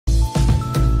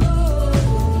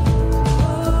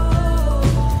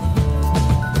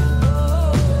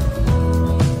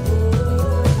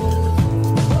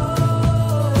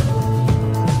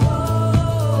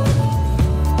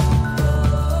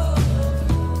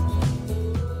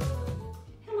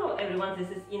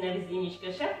this is Inna with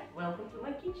Innichkachef. Welcome to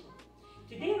my kitchen.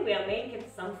 Today we are making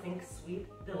something sweet,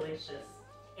 delicious,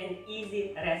 and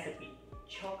easy recipe: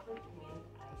 chocolate mint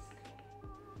ice cream.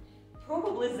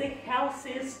 Probably the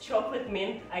healthiest chocolate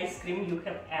mint ice cream you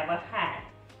have ever had.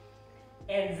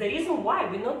 And the reason why,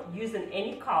 we're not using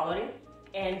any coloring,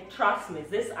 and trust me,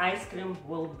 this ice cream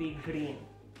will be green.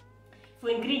 For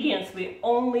ingredients, we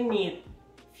only need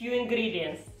few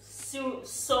ingredients.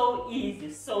 So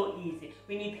easy.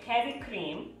 We need heavy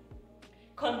cream,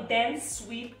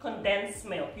 sweet condensed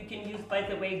milk. You can use, by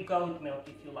the way, goat milk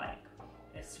if you like,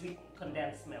 a sweet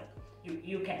condensed milk.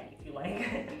 You can if you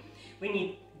like. We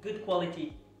need good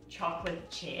quality chocolate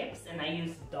chips, and I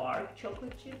use dark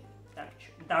chocolate chips,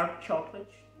 dark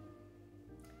chocolate.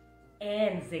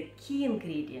 And the key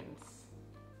ingredients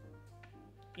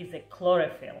is a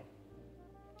chlorophyll.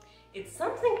 It's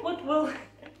something what will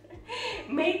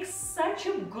make such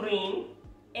a green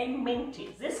and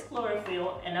minty. This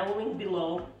chlorophyll, and I will link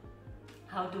below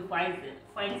how to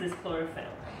find this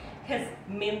chlorophyll, has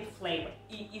mint flavor.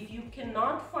 If you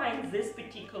cannot find this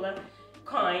particular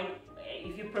kind,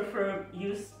 if you prefer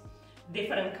use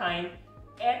different kind,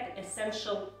 add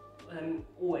essential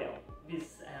oil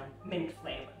with mint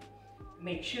flavor.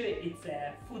 Make sure it's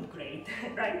food grade,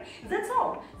 right? That's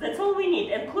all we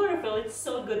need. And chlorophyll, it's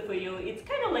so good for you. It's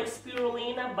kind of like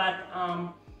spirulina, but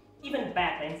even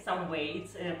better in some way.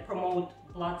 It's promote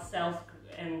blood cells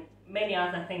and many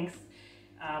other things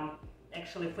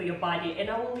actually for your body. And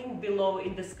I will link below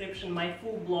in description my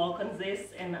full blog on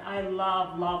this. And I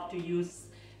love to use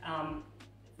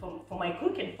for my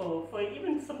cooking, for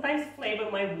even sometimes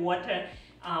flavor my water.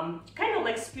 Kind of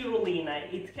like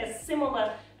spirulina. It has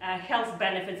similar health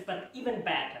benefits, but even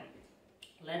better.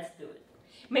 Let's do it.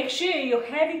 Make sure your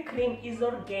heavy cream is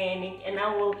organic, and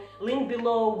I will link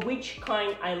below which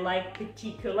kind I like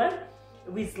particular,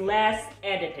 with less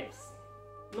additives.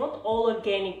 Not all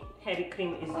organic heavy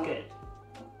cream is good.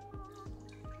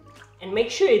 And make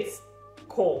sure it's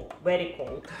cold, very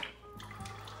cold.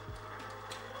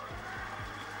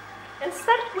 And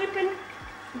start whipping.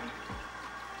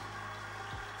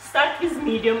 Start with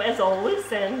medium as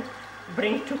always and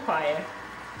bring to fire.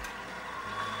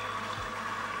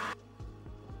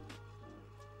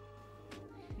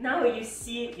 Now you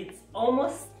see it's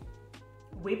almost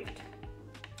whipped.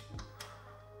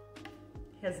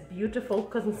 Has beautiful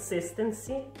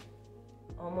consistency,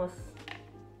 almost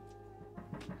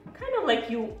kind of like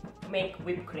you make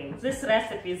whipped cream. This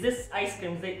recipe, this ice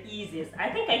cream is the easiest. I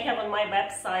think I have on my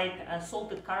website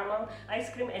salted caramel ice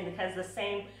cream, and it has the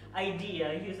same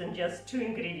idea, using just 3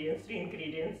 ingredients.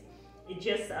 It's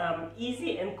just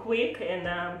easy and quick, and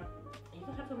you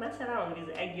don't have to mess around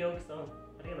with egg yolks or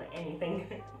really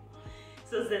anything.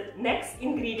 So the next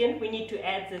ingredient, we need to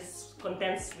add this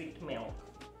condensed sweet milk.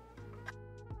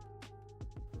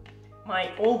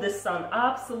 My oldest son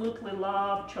absolutely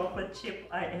loves chocolate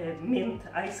chip mint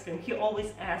ice cream. He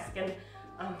always asks, and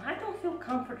I don't feel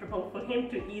comfortable for him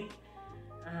to eat.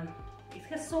 It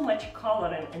has so much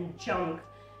color and junk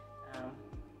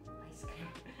ice cream,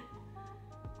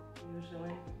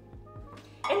 usually.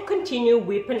 And continue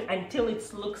whipping until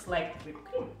it looks like whipped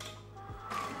cream.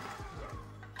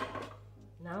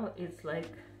 Now it's like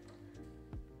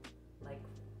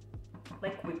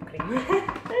whipped cream.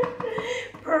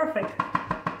 Perfect.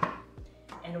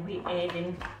 And we add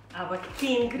in our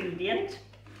key ingredient.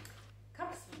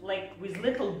 Comes like with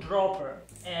little dropper,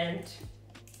 and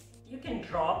you can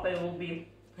drop. It will be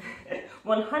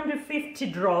 150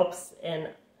 drops, and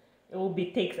it will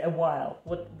be takes a while.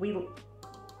 What we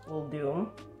will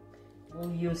do,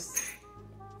 we'll use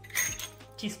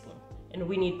teaspoon, and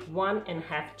we need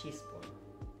 1.5 teaspoon.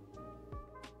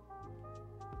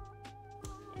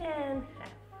 And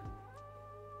half.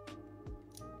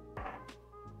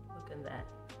 Look at that,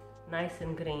 nice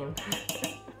and green.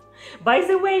 By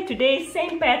the way, today is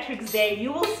St. Patrick's Day.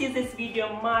 You will see this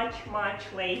video much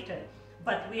later,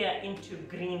 but we are into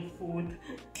green food.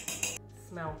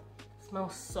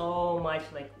 Smells so much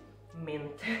like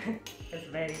mint. It's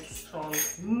very strong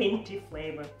minty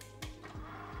flavor.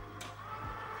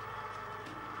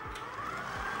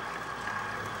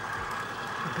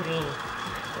 Green.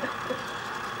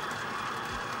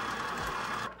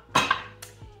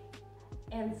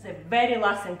 And the very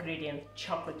last ingredient,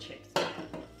 chocolate chips.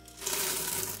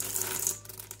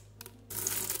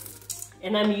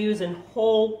 And I'm using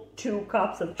whole 2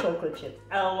 cups of chocolate chips.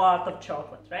 A lot of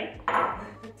chocolate, right?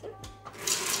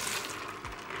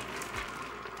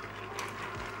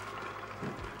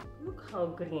 Look how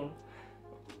green.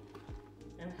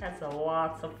 And has a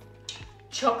lot of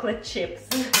chocolate chips.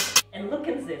 And look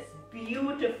at this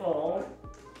beautiful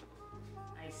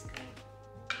ice cream.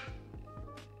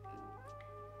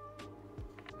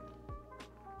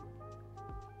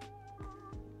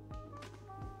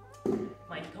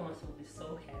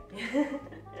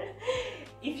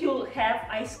 If you have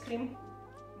ice cream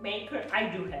maker, I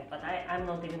do have, but I'm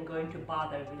not even going to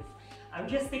bother with. I'm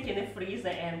just sticking in the freezer,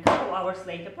 and a couple hours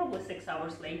later, probably 6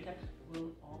 hours later,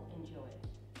 we'll all enjoy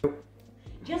it.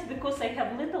 Just because I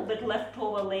have a little bit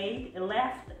leftover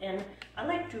left, and I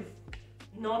like to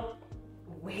not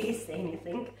waste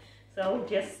anything, so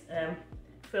just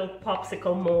fill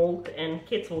popsicle mold, and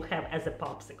kids will have as a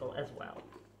popsicle as well.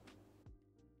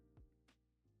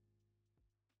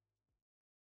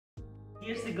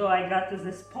 Years ago I got into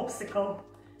this popsicle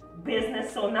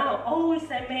business, so now always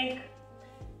I make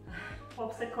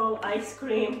popsicle ice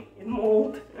cream in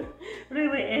mold.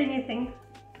 Really anything.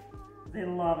 They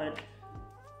love it.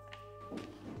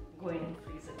 Going in the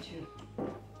freezer too.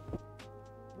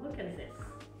 Look at this.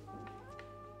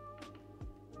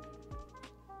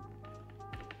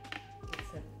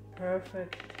 It's a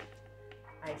perfect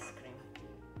ice cream.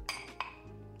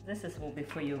 This will be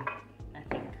for you, I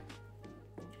think.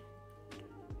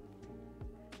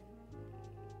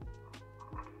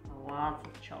 Lots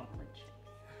of chocolate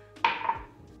chips.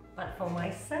 But for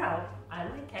myself, I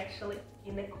like actually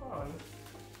innichka.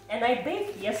 And I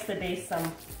baked yesterday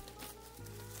some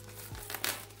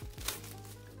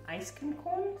ice cream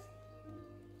cones.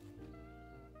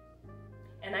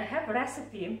 And I have a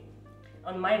recipe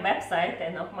on my website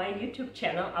and on my YouTube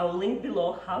channel. I will link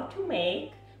below how to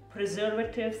make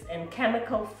preservatives and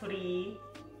chemical-free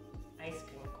ice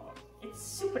cream cone. It's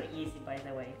super easy, by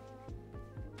the way.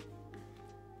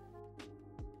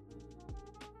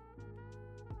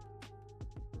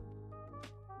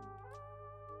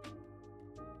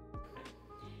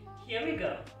 Here we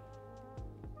go.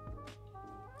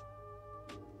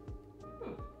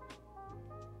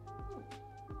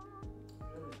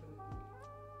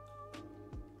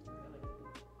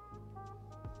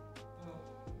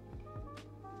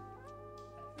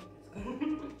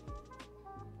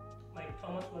 My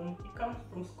Thomas, when he comes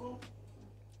from school,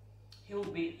 he will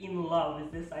be in love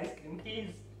with this ice cream. He is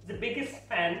the biggest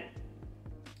fan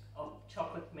of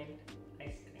chocolate mint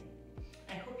ice cream.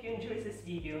 I hope you enjoyed this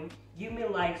video. Give me a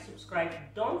like, subscribe.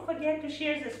 Don't forget to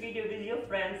share this video with your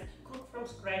friends. Cook from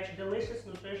scratch, delicious,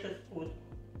 nutritious food.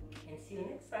 And see you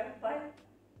next time. Bye.